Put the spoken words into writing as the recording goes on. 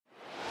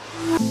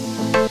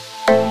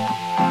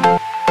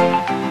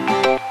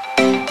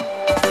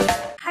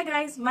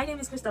My name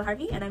is Crystal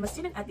Harvey and I'm a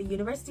student at the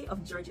University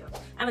of Georgia.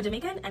 I'm a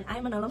Jamaican and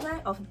I'm an alumni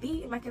of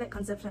the Immaculate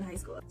Conception High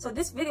School. So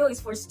this video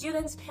is for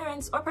students,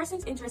 parents, or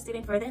persons interested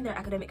in furthering their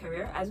academic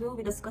career, as we will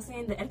be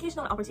discussing the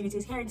educational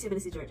opportunities here in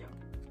Tbilisi, Georgia.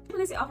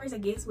 Tbilisi offers a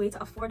gateway to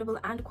affordable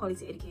and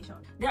quality education.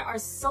 There are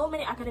so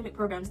many academic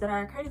programs that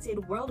are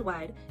accredited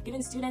worldwide,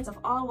 giving students of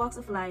all walks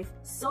of life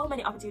so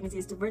many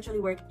opportunities to virtually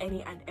work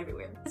any and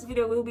everywhere. This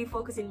video will be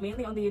focusing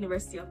mainly on the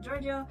University of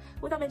Georgia,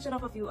 with a mention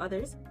of a few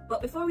others.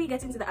 But before we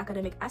get into the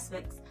academic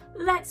aspects,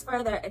 let's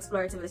further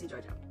explore Tbilisi,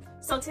 Georgia.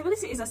 So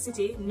Tbilisi is a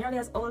city nearly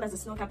as old as the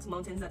snow-capped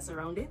mountains that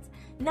surround it,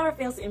 never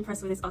fails to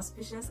impress with its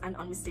auspicious and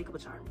unmistakable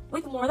charm.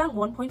 With more than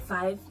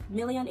 1.5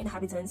 million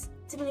inhabitants,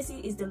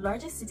 Tbilisi is the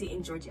largest city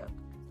in Georgia.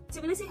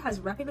 Tbilisi has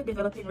rapidly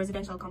developing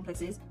residential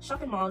complexes,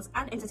 shopping malls,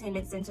 and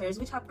entertainment centers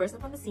which have burst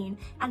upon the scene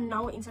and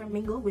now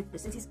intermingle with the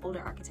city's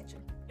older architecture.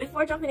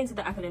 Before jumping into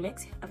the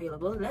academics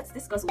available, let's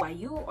discuss why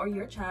you or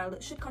your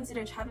child should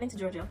consider traveling to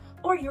Georgia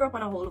or Europe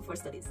on a whole for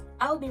studies.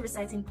 I'll be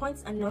reciting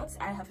points and notes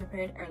I have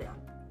prepared early on.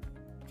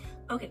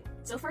 Okay,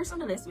 so first on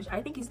the list, which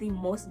I think is the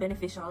most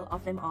beneficial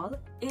of them all,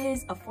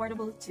 is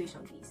affordable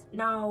tuition fees.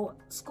 Now,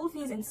 school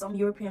fees in some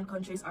European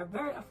countries are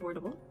very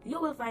affordable.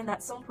 You will find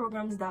that some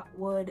programs that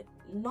would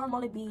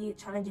normally be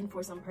challenging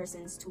for some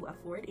persons to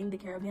afford in the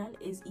Caribbean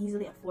is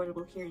easily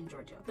affordable here in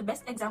Georgia. The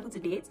best example to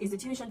date is the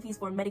tuition fees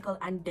for medical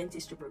and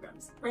dentistry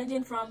programs,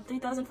 ranging from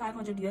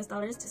 $3,500 US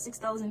to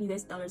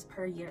 $6,000 US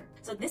per year.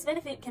 So this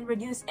benefit can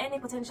reduce any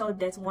potential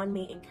debt one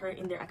may incur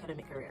in their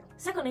academic career.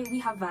 Secondly, we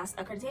have vast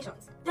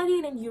accreditations.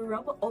 Studying in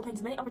Europe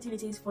opens many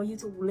opportunities for you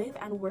to live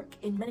and work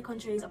in many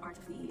countries a part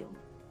of the EU.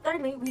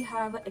 Thirdly, we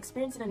have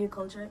experiencing a new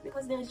culture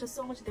because there is just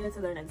so much there to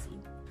learn and see.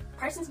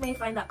 Persons may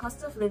find that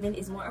cost of living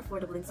is more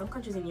affordable in some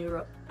countries in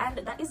Europe, and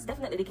that is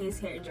definitely the case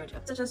here in Georgia,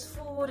 such as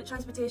food,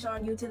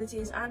 transportation,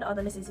 utilities, and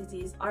other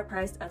necessities are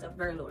priced at a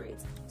very low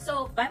rate.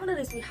 So, 5 on the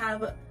list we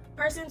have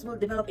persons will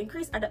develop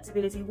increased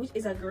adaptability, which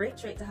is a great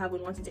trait to have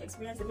when wanting to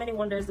experience the many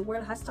wonders the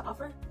world has to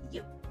offer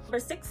you. Number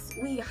 6,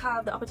 we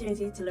have the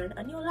opportunity to learn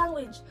a new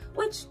language,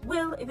 which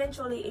will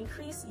eventually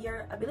increase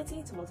your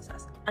ability to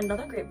multitask.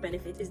 Another great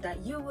benefit is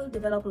that you will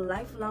develop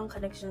lifelong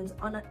connections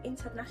on an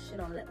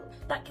international level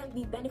that can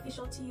be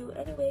beneficial to you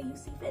any way you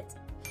see fit.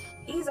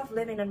 Ease of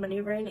living and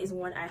maneuvering is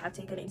one I have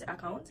taken into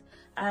account,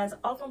 as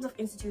all forms of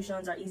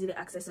institutions are easily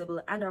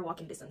accessible and are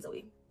walking distance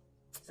away.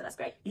 So that's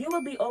great. You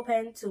will be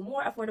open to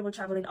more affordable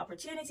traveling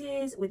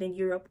opportunities within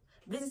Europe.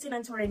 Visiting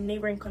and touring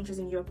neighboring countries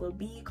in Europe will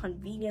be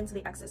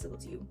conveniently accessible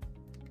to you.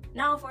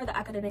 Now for the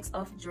academics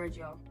of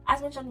Georgia.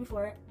 As mentioned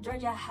before,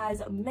 Georgia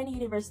has many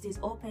universities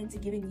open to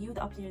giving you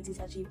the opportunity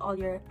to achieve all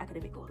your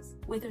academic goals.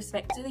 With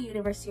respect to the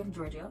University of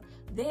Georgia,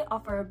 they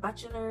offer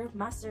bachelor,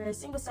 master,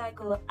 single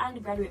cycle,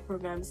 and graduate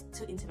programs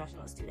to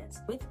international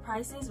students, with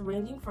prices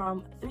ranging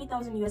from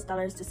 $3,000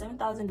 US to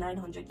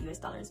 $7,900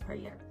 US per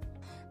year.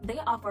 They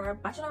offer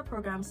bachelor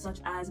programs such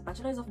as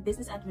Bachelors of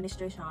Business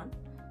Administration,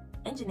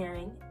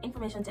 Engineering,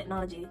 Information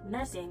Technology,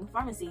 Nursing,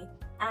 Pharmacy,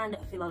 and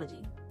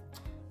Philology.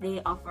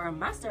 They offer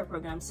master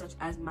programs such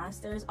as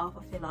Masters of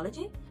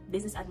Philology,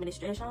 Business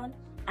Administration,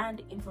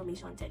 and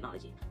Information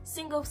Technology.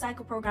 Single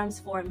cycle programs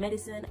for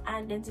medicine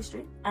and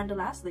dentistry. And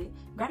lastly,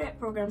 graduate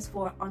programs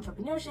for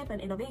entrepreneurship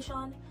and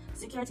innovation,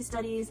 security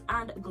studies,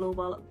 and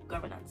global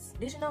governance.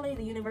 Additionally,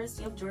 the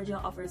University of Georgia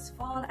offers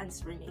fall and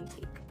spring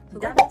intake.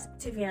 Davit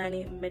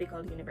Tvildiani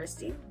Medical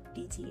University,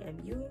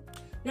 DTMU.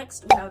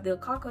 Next, we have the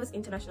Caucasus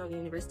International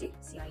University,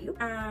 CIU,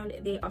 and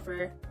they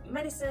offer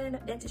medicine,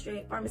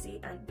 dentistry, pharmacy,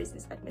 and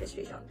business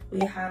administration.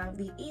 We have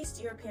the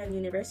East European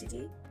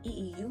University,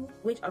 EEU,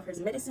 which offers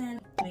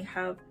medicine. We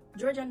have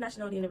Georgian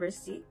National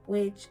University,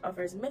 which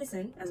offers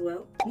medicine as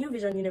well. New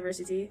Vision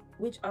University,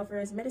 which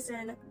offers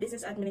medicine,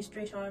 business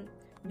administration,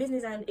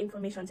 business and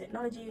information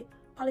technology,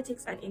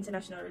 politics and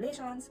international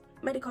relations,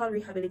 medical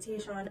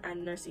rehabilitation,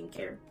 and nursing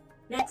care.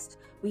 Next,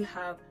 we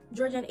have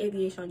Georgian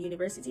Aviation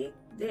University.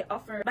 They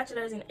offer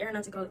bachelors in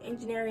aeronautical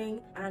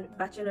engineering and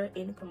bachelor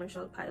in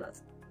commercial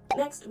pilots.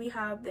 Next, we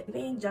have the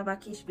main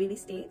Javakhishvili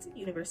State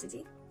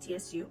University,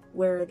 TSU,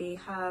 where they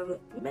have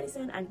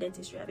medicine and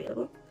dentistry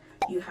available.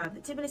 You have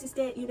the Tbilisi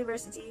State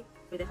University,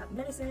 where they have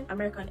medicine,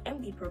 American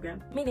MD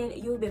program, meaning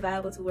you'll be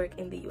viable to work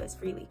in the US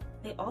freely.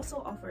 They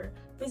also offer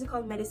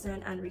physical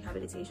medicine and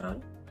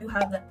rehabilitation. You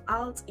have the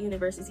Alte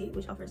University,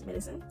 which offers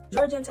medicine,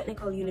 Georgian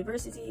Technical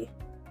University,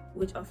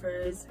 which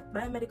offers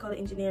biomedical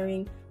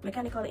engineering,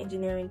 mechanical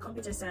engineering,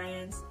 computer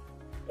science,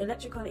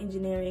 electrical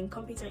engineering,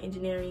 computer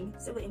engineering,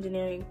 civil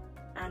engineering,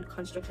 and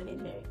construction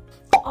engineering.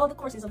 All the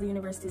courses of the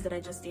universities that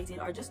I just stated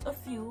are just a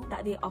few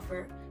that they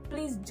offer.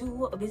 Please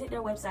do visit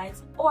their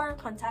websites or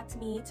contact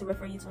me to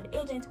refer you to an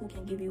agent who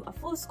can give you a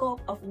full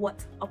scope of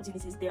what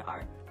opportunities there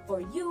are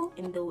for you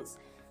in those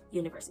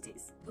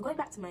universities. So going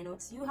back to my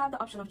notes, you have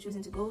the option of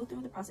choosing to go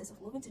through the process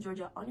of moving to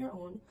Georgia on your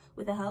own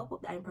with the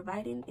help that I'm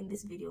providing in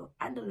this video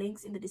and the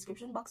links in the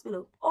description box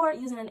below, or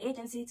using an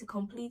agency to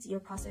complete your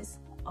process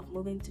of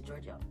moving to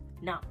Georgia.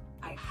 Now,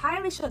 I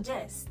highly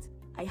suggest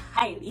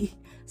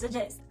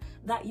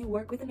that you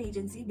work with an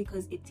agency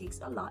because it takes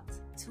a lot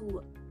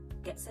to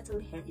get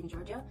settled here in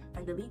Georgia,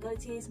 and the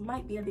legalities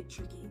might be a bit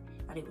tricky,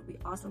 and it would be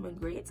awesome and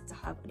great to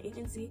have an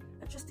agency,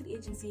 a trusted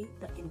agency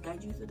that can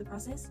guide you through the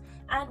process,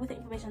 and with the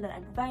information that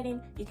I'm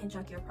providing, you can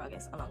track your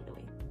progress along the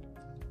way.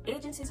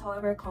 Agencies,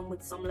 however, come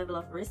with some level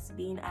of risk,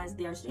 being as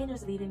they are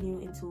strangers leading you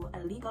into a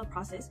legal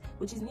process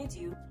which is new to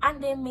you, and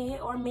they may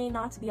or may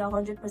not be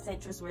 100%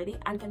 trustworthy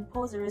and can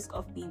pose a risk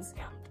of being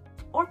scammed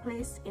or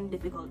placed in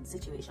difficult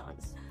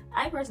situations.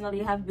 I personally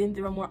have been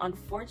through a more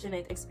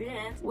unfortunate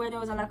experience where there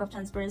was a lack of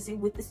transparency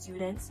with the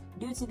students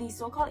due to these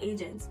so-called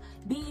agents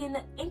being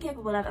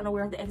incapable and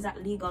unaware of the exact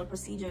legal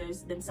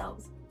procedures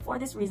themselves. For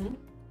this reason,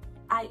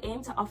 I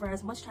aim to offer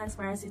as much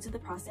transparency to the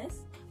process,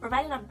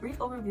 providing a brief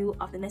overview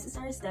of the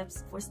necessary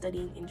steps for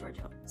studying in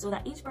Georgia, so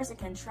that each person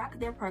can track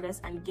their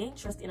progress and gain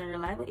trust in a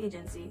reliable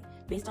agency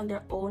based on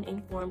their own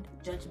informed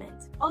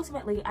judgment.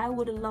 Ultimately, I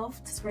would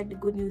love to spread the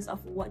good news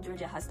of what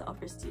Georgia has to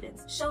offer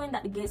students, showing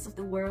that the gates of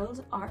the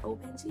world are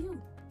open to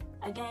you.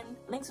 Again,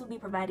 links will be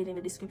provided in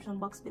the description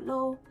box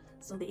below,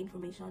 so the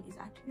information is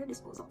at your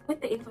disposal.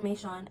 With the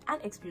information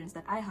and experience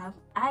that I have,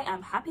 I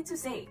am happy to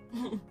say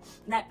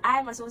that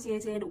I'm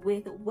associated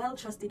with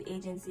well-trusted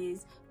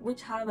agencies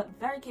which have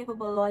very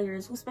capable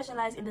lawyers who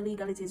specialize in the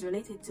legalities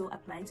related to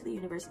applying to the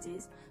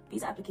universities,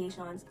 visa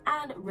applications,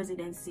 and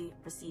residency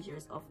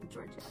procedures of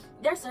Georgia.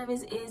 Their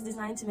service is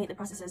designed to make the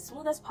process as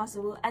smooth as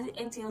possible, as it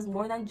entails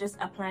more than just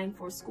applying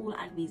for school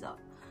and visa,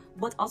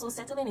 but also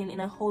settling in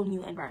a whole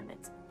new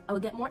environment. I will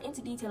get more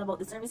into detail about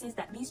the services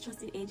that these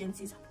trusted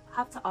agencies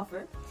have to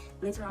offer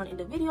later on in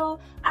the video,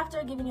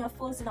 after giving you a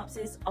full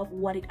synopsis of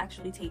what it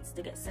actually takes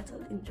to get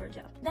settled in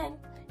Georgia. Then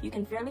you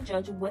can fairly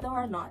judge whether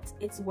or not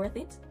it's worth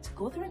it to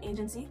go through an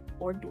agency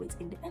or do it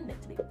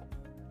independently.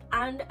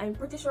 And I'm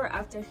pretty sure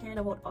after hearing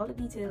about all the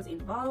details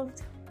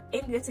involved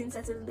in getting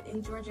settled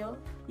in Georgia,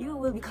 you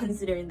will be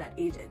considering that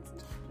agent.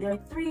 There are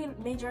 3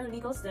 major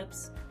legal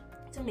steps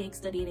to make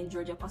studying in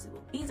Georgia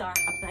possible. These are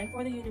applying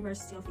for the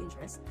University of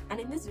Interest, and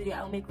in this video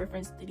I'll make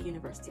reference to the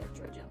University of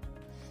Georgia.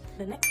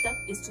 The next step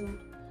is to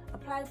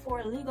apply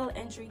for legal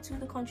entry to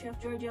the country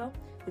of Georgia,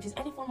 which is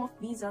any form of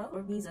visa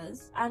or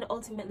visas, and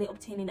ultimately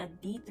obtaining a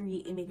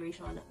D3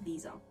 immigration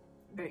visa.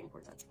 Very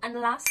important. And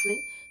lastly,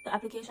 the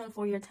application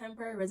for your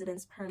temporary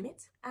residence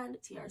permit and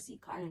TRC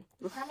card.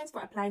 Requirements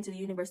for applying to the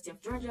University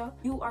of Georgia: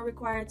 you are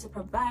required to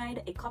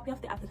provide a copy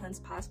of the applicant's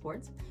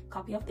passport,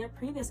 copy of their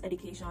previous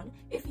education.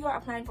 If you are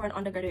applying for an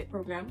undergraduate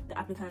program, the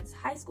applicant's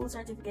high school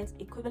certificate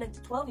equivalent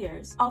to 12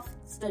 years of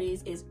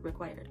studies is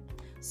required.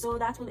 So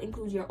that will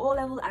include your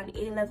O-level and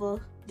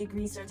A-level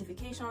degree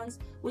certifications,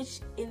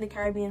 which in the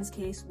Caribbean's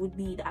case would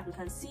be the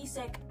applicant's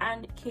CSEC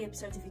and CAPE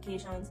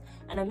certifications,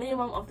 and a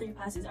minimum of 3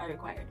 passes are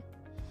required.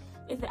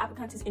 If the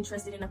applicant is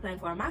interested in applying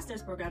for a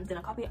master's program, then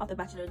a copy of the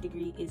bachelor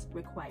degree is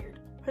required.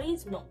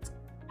 Please note,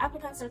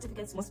 applicant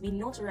certificates must be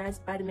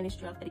notarized by the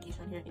Ministry of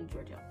Education here in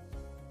Georgia.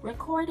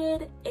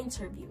 Recorded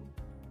interview.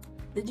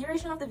 The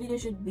duration of the video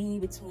should be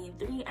between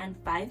 3 and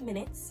 5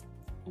 minutes,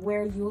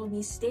 where you will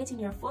be stating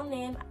your full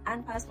name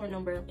and passport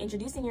number,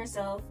 introducing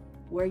yourself,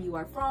 where you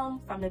are from,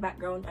 family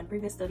background, and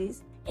previous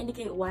studies.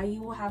 Indicate why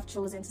you have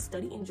chosen to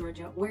study in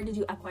Georgia. Where did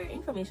you acquire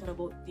information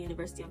about the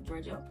University of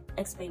Georgia?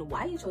 Explain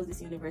why you chose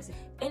this university.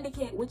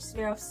 Indicate which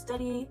sphere of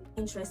study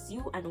interests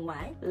you and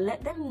why.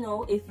 Let them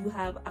know if you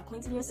have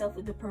acquainted yourself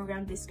with the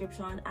program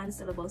description and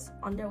syllabus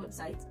on their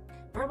website.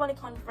 Verbally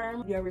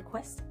confirm your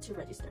request to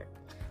register.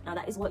 Now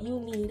that is what you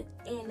need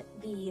in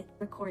the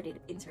recorded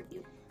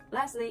interview.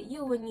 Lastly,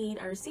 you will need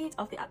a receipt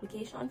of the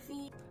application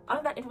fee. All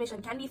of that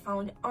information can be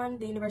found on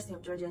the University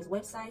of Georgia's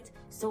website,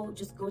 so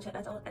just go check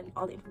that out and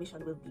all the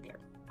information will be there.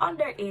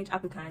 Underage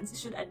applicants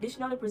should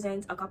additionally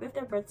present a copy of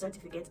their birth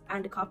certificate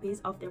and copies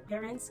of their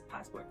parents'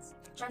 passports.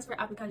 Transfer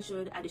applicants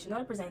should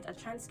additionally present a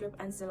transcript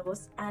and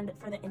syllabus, and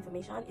further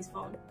information is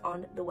found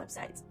on the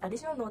website.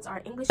 Additional notes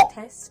are English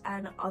tests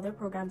and other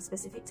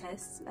program-specific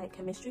tests like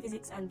chemistry,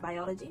 physics, and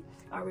biology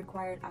are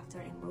required after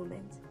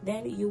enrollment.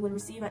 Then you will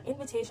receive an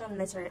invitation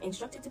letter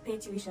instructed to pay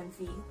tuition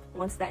fee.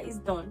 Once that is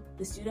done,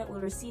 the student will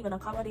receive an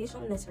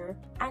accommodation letter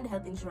and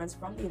health insurance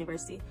from the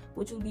university,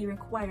 which will be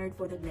required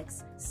for the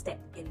next step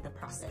in the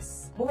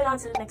process. Moving on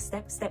to the next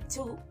step, step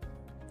 2,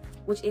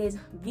 which is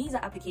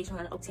visa application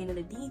and obtaining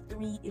a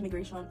D3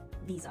 immigration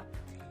visa.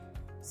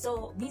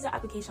 So visa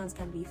applications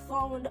can be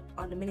found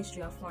on the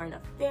Ministry of Foreign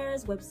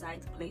Affairs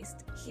website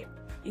placed here.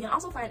 You can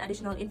also find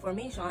additional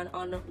information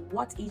on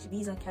what each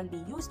visa can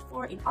be used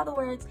for. In other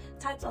words,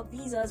 types of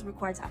visas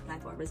required to apply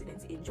for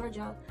residency in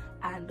Georgia,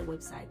 and the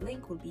website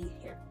link will be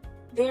here.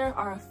 There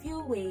are a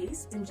few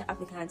ways in which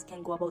applicants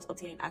can go about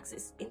obtaining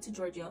access into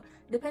Georgia,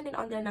 depending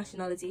on their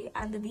nationality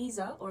and the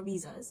visa or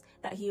visas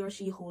that he or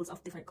she holds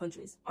of different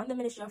countries. On the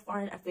Ministry of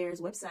Foreign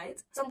Affairs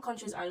website, some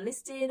countries are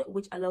listed,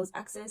 which allows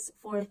access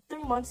for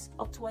 3 months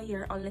up to a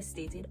year unless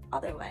stated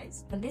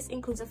otherwise. And this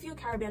includes a few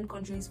Caribbean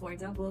countries, for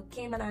example,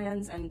 Cayman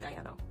Islands and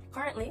Guyana.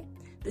 Currently,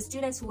 the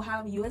students who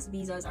have US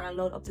visas are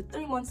allowed up to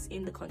 3 months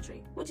in the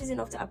country, which is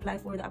enough to apply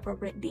for the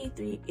appropriate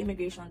D3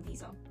 immigration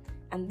visa,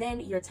 and then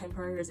your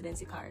temporary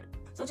residency card.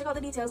 So check out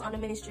the details on the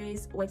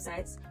ministry's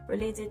websites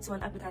related to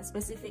an applicant's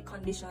specific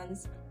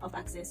conditions of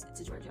access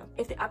to Georgia.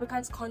 If the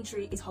applicant's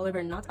country is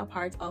however not a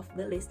part of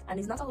the list and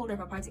is not a holder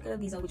of a particular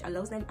visa which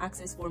allows them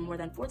access for more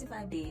than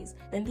 45 days,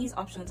 then these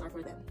options are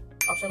for them.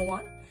 Option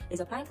 1 is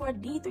applying for a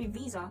D3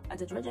 visa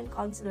at a Georgian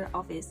consular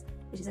office,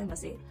 which is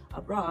embassy,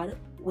 abroad,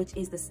 which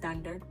is the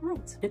standard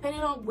route.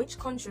 Depending on which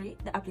country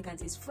the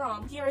applicant is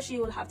from, he or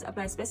she will have to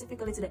apply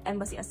specifically to the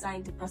embassy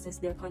assigned to process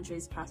their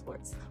country's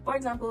passports. For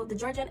example, the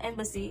Georgian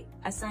embassy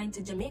assigned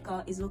to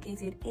Jamaica is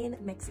located in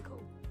Mexico.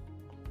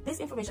 This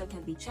information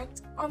can be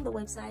checked on the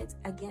website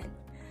again.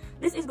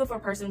 This is good for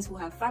persons who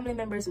have family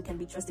members who can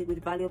be trusted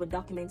with valuable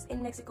documents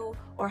in Mexico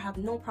or have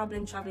no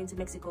problem traveling to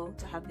Mexico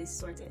to have this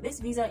sorted. This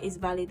visa is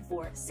valid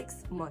for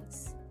 6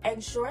 months.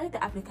 Ensure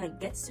the applicant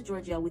gets to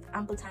Georgia with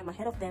ample time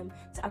ahead of them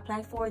to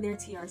apply for their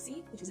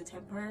TRC, which is a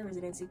temporary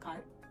residency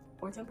card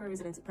or temporary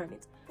residency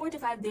permit.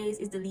 45 days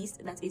is the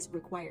least that is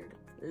required.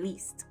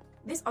 Least.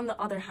 This, on the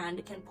other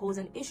hand, can pose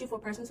an issue for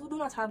persons who do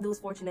not have those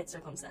fortunate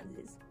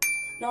circumstances.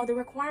 Now, the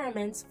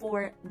requirements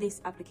for this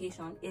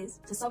application is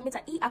to submit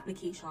an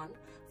e-application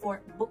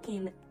for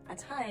booking a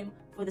time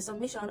for the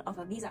submission of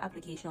a visa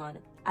application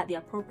at the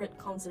appropriate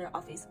consular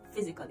office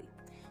physically,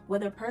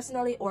 whether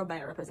personally or by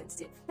a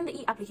representative. In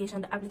the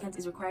e-application, the applicant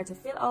is required to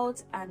fill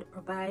out and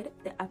provide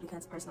the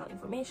applicant's personal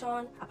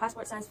information, a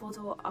passport size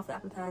photo of the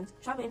applicant,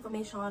 travel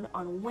information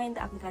on when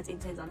the applicant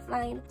intends on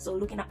flying, so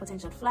looking at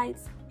potential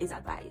flights is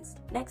advised.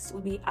 Next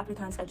would be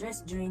applicant's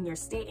address during your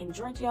stay in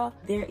Georgia.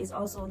 There is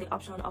also the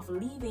option of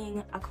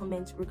leaving a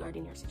comment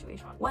regarding your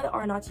situation, whether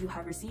or not you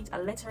have received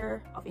a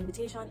letter of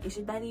invitation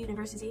issued by the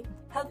university,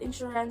 health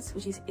insurance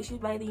which is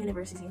issued by the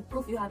university,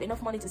 proof you have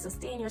enough money to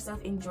sustain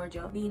yourself in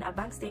Georgia, being a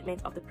bank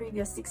statement of the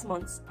previous 6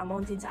 months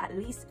amounting to at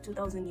least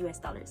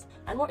 $2,000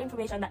 and more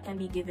information that can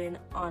be given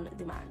on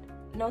demand.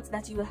 Note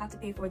that you will have to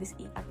pay for this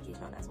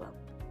e-application as well.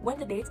 When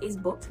the date is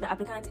booked, the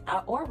applicant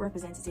or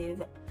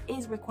representative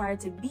is required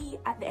to be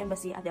at the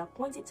embassy at the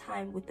appointed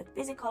time with the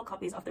physical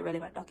copies of the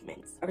relevant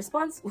documents. A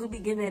response will be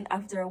given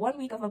after 1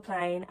 week of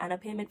applying and a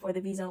payment for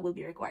the visa will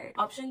be required.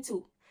 Option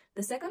 2.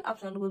 The second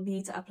option will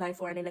be to apply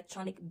for an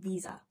electronic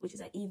visa, which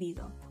is an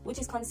e-visa, which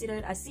is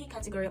considered a C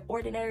category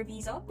ordinary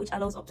visa, which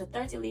allows up to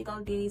 30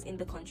 legal days in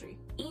the country.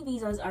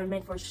 E-visas are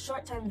meant for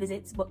short-term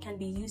visits but can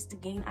be used to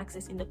gain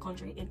access in the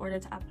country in order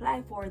to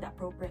apply for the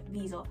appropriate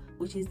visa,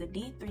 which is the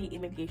D3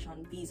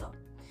 immigration visa.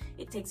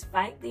 It takes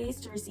 5 days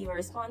to receive a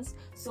response,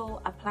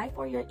 so apply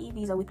for your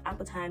e-visa with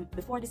ample time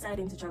before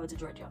deciding to travel to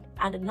Georgia,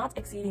 and not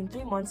exceeding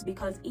 3 months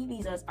because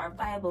e-visas are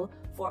viable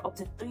for up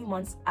to 3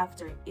 months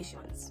after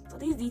issuance. So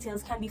these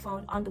details can be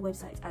found on the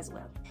website as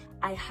well.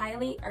 I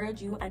highly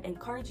urge you and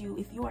encourage you,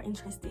 if you are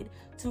interested,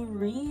 to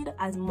read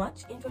as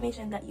much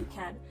information that you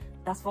can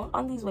that's found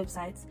on these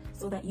websites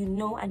so that you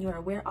know and you're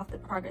aware of the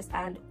progress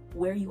and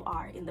where you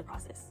are in the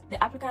process.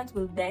 The applicant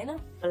will then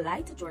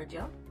fly to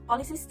Georgia.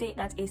 Policies state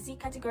that a C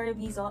category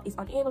visa is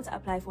unable to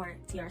apply for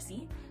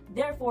TRC.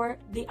 Therefore,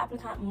 the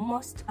applicant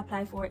must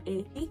apply for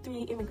a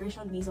D3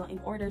 immigration visa in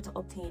order to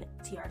obtain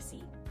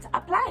TRC. To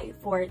apply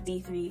for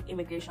D3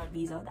 immigration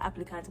visa, the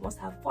applicant must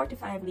have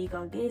 45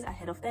 legal days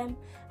ahead of them,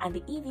 and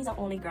the e-visa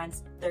only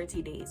grants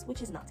 30 days,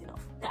 which is not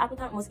enough. The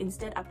applicant must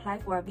instead apply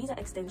for a visa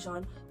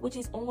extension, which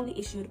is only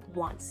issued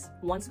once.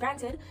 Once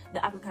granted,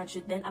 the applicant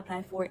should then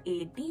apply for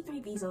a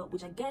D3 visa,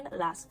 which again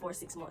lasts for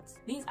 6 months.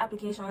 These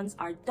applications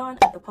are done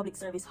at the Public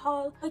Service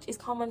Hall, which is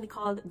commonly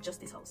called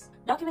Justice House.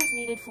 Documents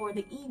needed for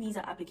the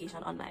e-visa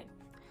application online.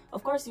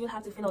 Of course, you will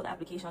have to fill out the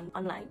application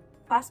online.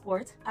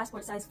 Passport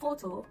size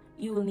photo,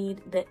 you will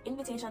need the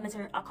invitation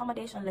letter,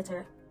 accommodation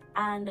letter,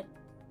 and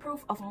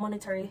proof of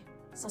monetary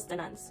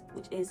sustenance,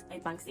 which is a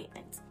bank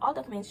statement. All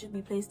documents should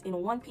be placed in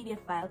one PDF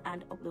file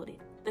and uploaded.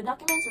 The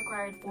documents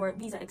required for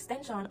visa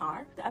extension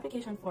are the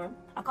application form,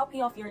 a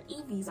copy of your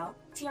e-visa,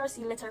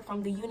 TRC letter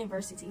from the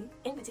university,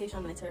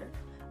 invitation letter,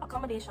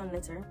 accommodation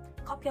letter,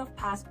 copy of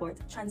passport,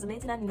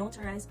 translated and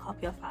notarized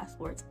copy of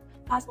passport,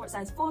 passport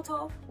size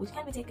photo, which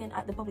can be taken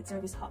at the Public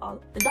Service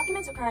Hall. The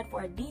documents required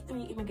for a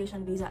D3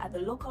 immigration visa at the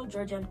local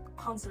Georgian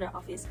consular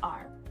office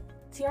are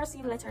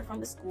TRC letter from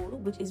the school,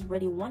 which is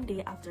ready 1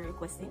 day after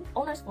requesting,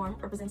 owner's form,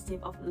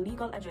 representative of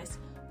legal address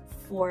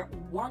for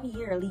 1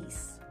 year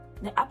lease,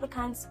 the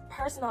applicant's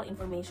personal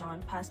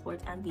information,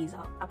 passport and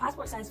visa, a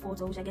passport size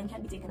photo, which again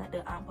can be taken at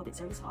the Public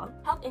Service Hall,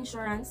 health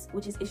insurance,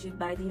 which is issued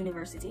by the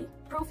university,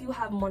 proof you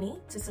have money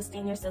to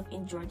sustain yourself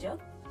in Georgia,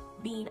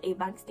 being a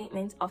bank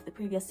statement of the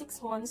previous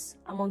 6 months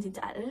amounting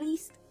to at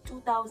least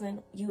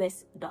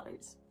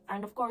 $2,000,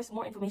 and of course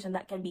more information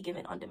that can be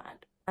given on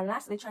demand. And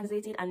lastly,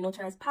 translated and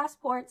notarized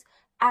passports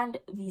and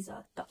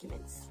visa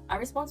documents. A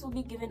response will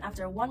be given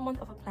after 1 month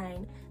of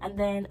applying, and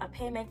then a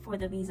payment for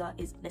the visa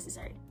is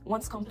necessary.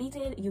 Once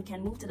completed, you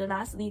can move to the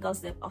last legal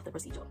step of the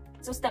procedure.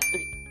 So step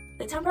 3.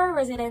 The temporary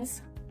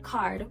residence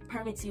card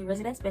permits you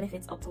residence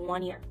benefits up to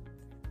 1 year.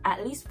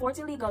 At least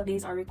 40 legal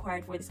days are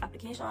required for this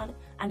application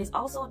and is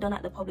also done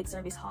at the Public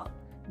Service Hall.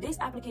 This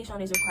application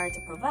is required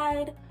to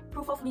provide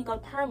proof of legal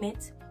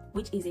permit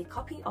which is a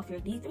copy of your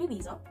D3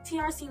 visa,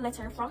 TRC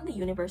letter from the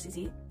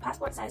university,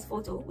 passport size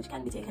photo, which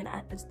can be taken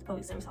at the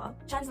public service hall,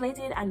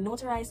 translated and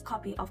notarized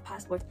copy of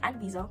passport and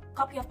visa,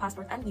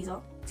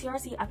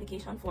 TRC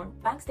application form,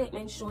 bank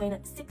statement showing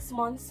 6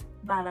 months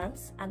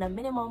balance and a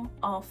minimum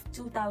of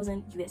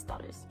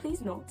 $2,000.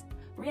 Please note,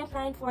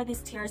 reapplying for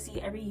this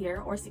TRC every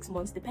year or 6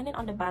 months, depending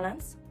on the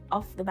balance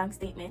of the bank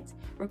statement,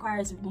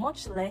 requires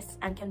much less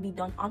and can be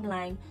done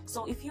online.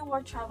 So if you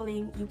are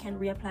traveling, you can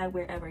reapply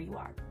wherever you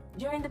are.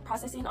 During the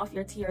processing of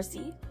your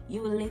TRC,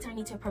 you will later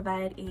need to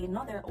provide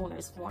another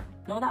owner's form.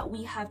 Now that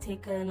we have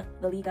taken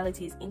the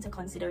legalities into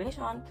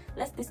consideration,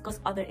 let's discuss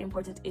other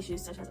important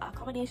issues such as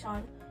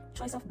accommodation,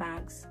 choice of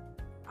banks,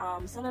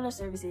 cellular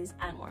services,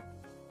 and more.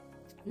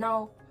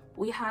 Now,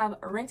 we have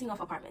renting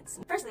of apartments.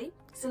 Firstly,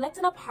 select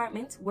an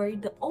apartment where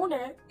the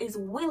owner is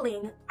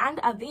willing and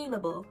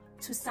available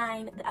to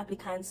sign the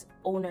applicant's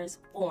owner's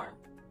form.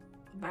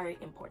 Very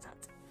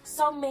important.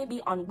 Some may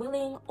be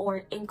unwilling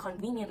or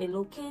inconveniently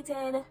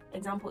located.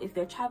 Example, if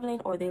they're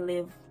traveling or they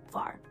live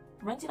far.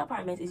 Renting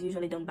apartments is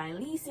usually done by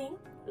leasing,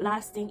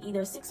 lasting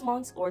either 6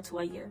 months or to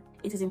a year.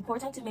 It is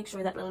important to make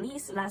sure that the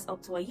lease lasts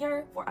up to a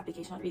year for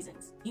application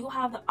reasons. You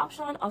have the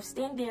option of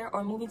staying there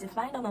or moving to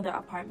find another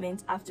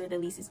apartment after the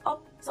lease is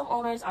up. Some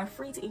owners are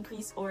free to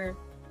increase or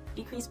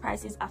decrease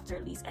prices after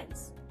lease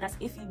ends. That's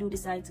if you do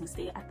decide to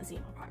stay at the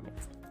same apartment.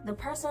 The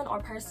person or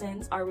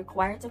persons are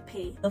required to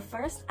pay the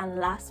first and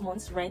last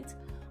month's rent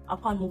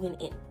upon moving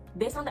in.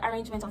 Based on the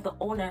arrangement of the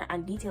owner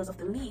and details of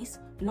the lease,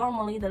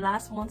 normally the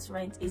last month's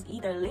rent is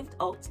either lived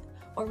out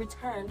or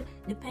returned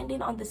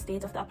depending on the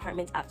state of the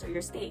apartment after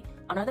your stay.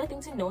 Another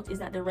thing to note is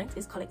that the rent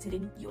is collected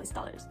in US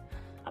dollars.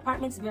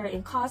 Apartments vary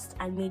in cost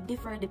and may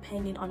differ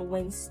depending on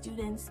when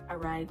students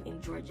arrive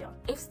in Georgia.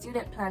 If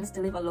student plans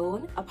to live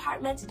alone,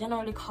 apartments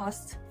generally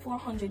cost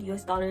 $400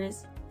 US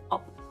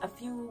up. A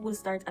few will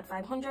start at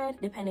 $500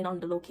 depending on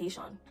the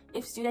location.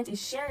 If student is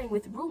sharing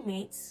with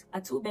roommates,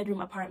 a 2-bedroom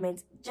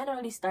apartment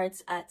generally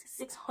starts at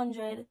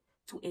 $600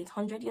 to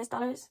 $800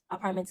 US.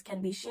 Apartments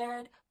can be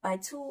shared by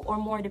 2 or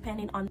more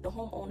depending on the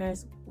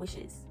homeowner's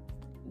wishes.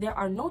 There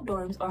are no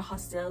dorms or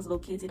hostels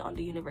located on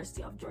the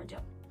University of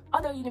Georgia.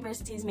 Other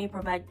universities may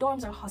provide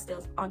dorms or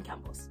hostels on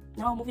campus.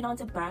 Now moving on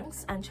to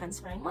banks and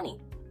transferring money.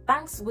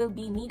 Banks will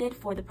be needed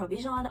for the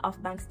provision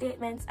of bank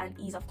statements and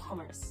ease of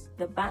commerce.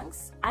 The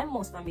banks I'm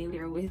most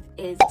familiar with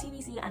is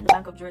Tbilisi and the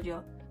Bank of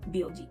Georgia,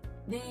 BOG.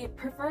 The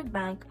preferred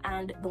bank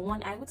and the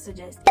one I would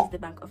suggest is the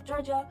Bank of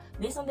Georgia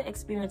based on the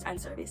experience and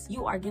service.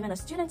 You are given a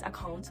student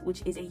account,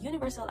 which is a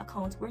universal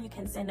account where you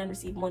can send and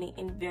receive money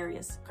in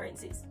various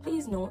currencies.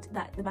 Please note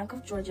that the Bank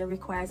of Georgia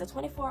requires a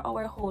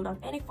 24-hour hold on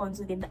any funds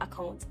within the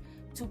account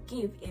to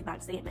give a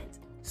bank statement.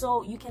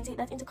 So you can take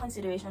that into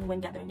consideration when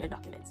gathering your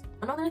documents.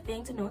 Another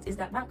thing to note is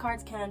that bank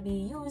cards can be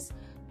used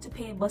to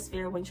pay bus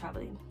fare when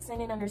traveling.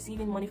 Sending and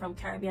receiving money from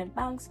Caribbean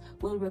banks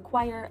will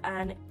require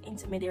an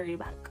intermediary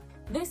bank.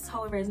 This,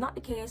 however, is not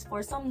the case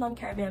for some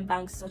non-Caribbean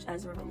banks such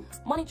as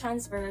Revolut. Money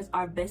transfers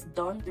are best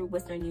done through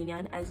Western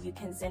Union, as you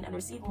can send and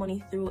receive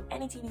money through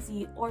any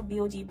TBC or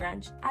BOG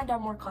branch and are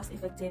more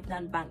cost-effective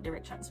than bank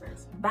direct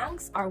transfers.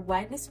 Banks are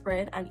widely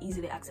spread and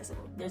easily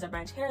accessible. There's a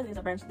branch here, there's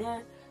a branch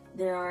there.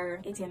 There are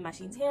ATM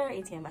machines here,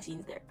 ATM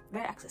machines there.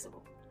 Very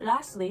accessible.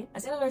 Lastly, a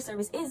cellular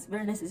service is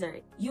very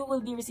necessary. You will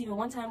be receiving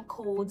one-time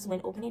codes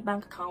when opening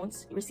bank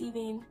accounts,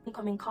 receiving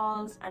incoming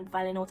calls, and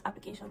filing out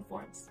application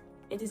forms.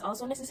 It is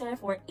also necessary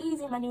for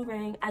easy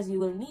maneuvering, as you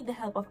will need the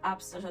help of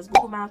apps such as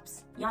Google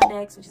Maps,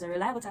 Yandex, which is a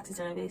reliable taxi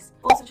service,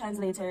 postal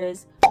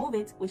translators, Move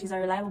It, which is a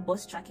reliable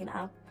bus tracking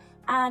app,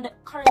 and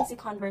Currency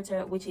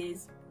Converter, which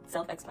is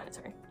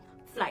self-explanatory.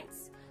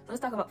 Flights. So let's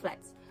talk about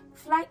flights.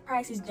 Flight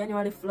prices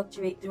generally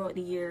fluctuate throughout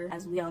the year,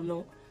 as we all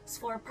know. So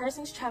for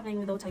persons traveling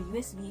without a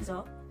US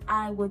visa,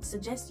 I would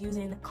suggest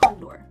using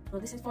Condor. So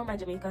this is for my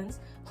Jamaicans.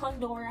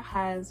 Condor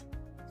has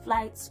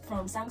flights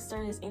from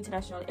Sangster's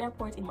International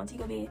Airport in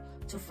Montego Bay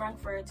to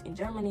Frankfurt in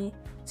Germany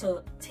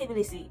to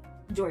Tbilisi,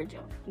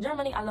 Georgia.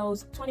 Germany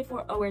allows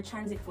 24-hour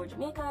transit for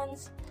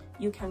Jamaicans.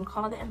 You can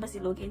call the embassy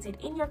located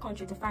in your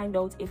country to find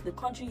out if the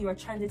country you are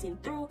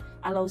transiting through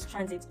allows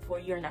transit for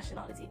your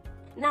nationality.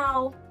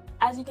 Now,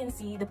 as you can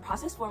see, the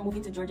process for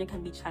moving to Georgia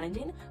can be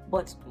challenging,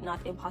 but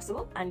not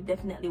impossible, and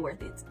definitely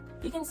worth it.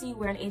 You can see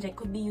where an agent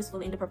could be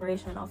useful in the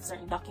preparation of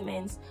certain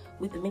documents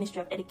with the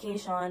Ministry of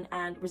Education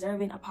and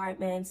reserving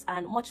apartments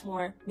and much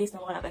more based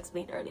on what I've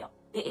explained earlier.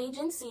 The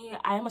agency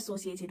I am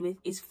associated with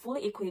is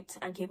fully equipped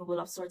and capable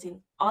of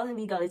sorting all the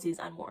legalities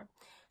and more,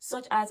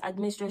 such as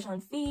administration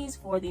fees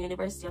for the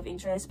University of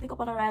Interest, pick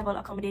up on arrival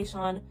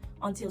accommodation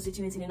until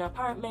situated in an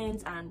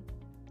apartment, and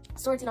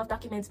sorting of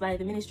documents by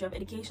the Ministry of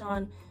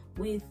Education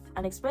with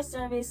an express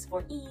service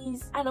for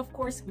ease, and of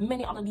course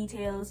many other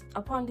details.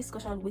 Upon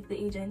discussion with the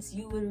agents,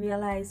 you will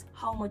realize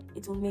how much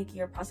it will make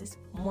your process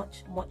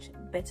much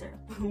better.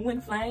 When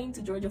flying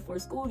to Georgia for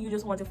school, you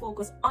just want to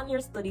focus on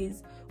your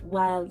studies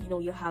while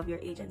you have your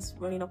agents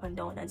running up and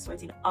down and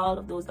sorting all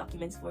of those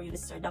documents for you,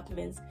 necessary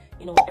documents,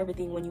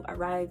 everything. When you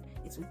arrive,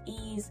 it's with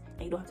ease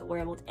and you don't have to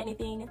worry about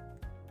anything.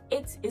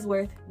 it is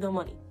worth the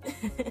money.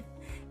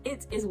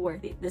 It is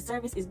worth it. The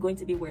service is going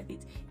to be worth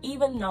it.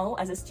 Even now,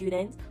 as a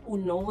student who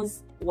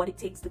knows what it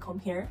takes to come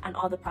here and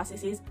all the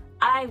processes,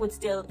 I would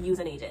still use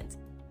an agent.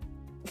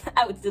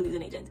 I would still use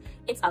an agent.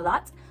 It's a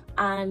lot,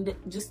 and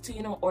just to,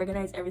 you know,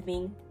 organize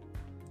everything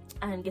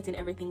and getting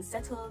everything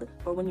settled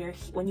for when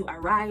you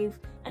arrive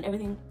and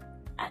everything,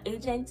 an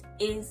agent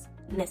is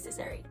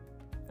necessary.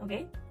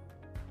 Okay.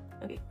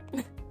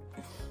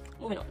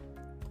 Moving on.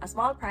 A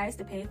small price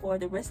to pay for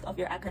the rest of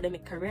your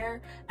academic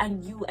career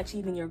and you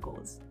achieving your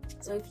goals.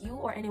 So if you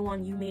or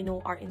anyone you may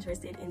know are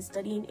interested in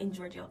studying in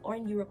Georgia or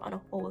in Europe on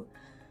a whole,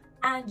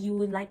 and you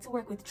would like to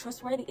work with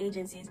trustworthy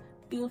agencies,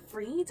 feel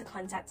free to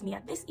contact me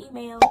at this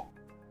email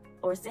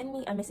or send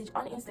me a message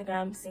on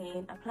Instagram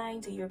saying applying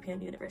to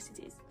European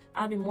universities.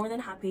 I'll be more than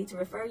happy to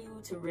refer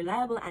you to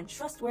reliable and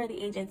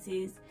trustworthy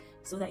agencies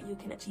so that you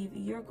can achieve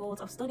your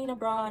goals of studying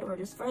abroad or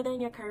just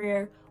furthering your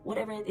career,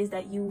 whatever it is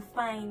that you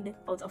find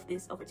out of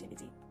this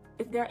opportunity.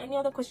 If there are any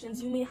other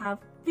questions you may have,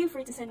 feel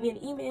free to send me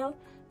an email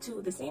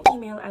to the same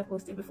email I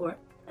posted before,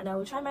 and I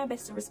will try my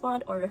best to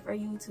respond or refer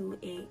you to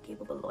a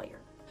capable lawyer.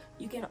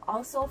 You can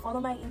also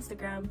follow my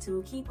Instagram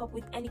to keep up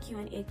with any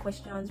Q&A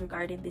questions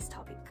regarding this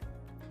topic.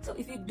 So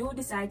if you do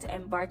decide to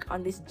embark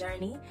on this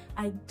journey,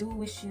 I do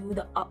wish you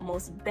the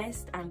utmost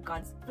best and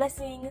God's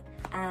blessing,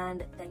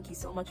 and thank you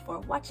so much for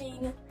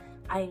watching.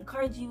 I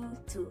encourage you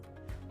to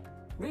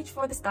reach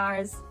for the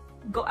stars,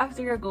 go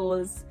after your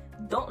goals.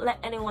 Don't let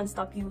anyone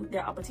stop you.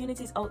 There are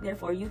opportunities out there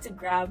for you to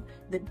grab.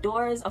 The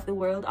doors of the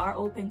world are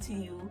open to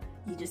you.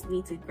 You just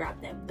need to grab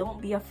them.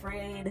 Don't be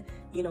afraid,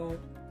 you know,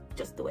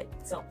 just do it.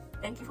 So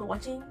thank you for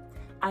watching.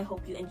 I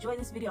hope you enjoyed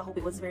this video. I hope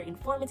it was very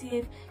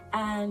informative,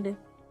 and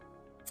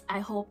I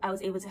hope I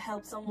was able to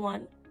help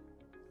someone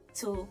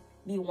to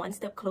be one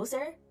step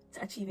closer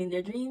to achieving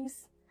their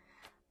dreams.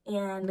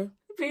 And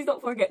please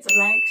don't forget to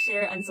like,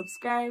 share, and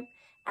subscribe.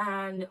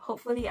 And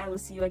hopefully I will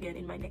see you again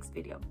in my next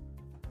video.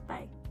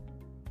 Bye.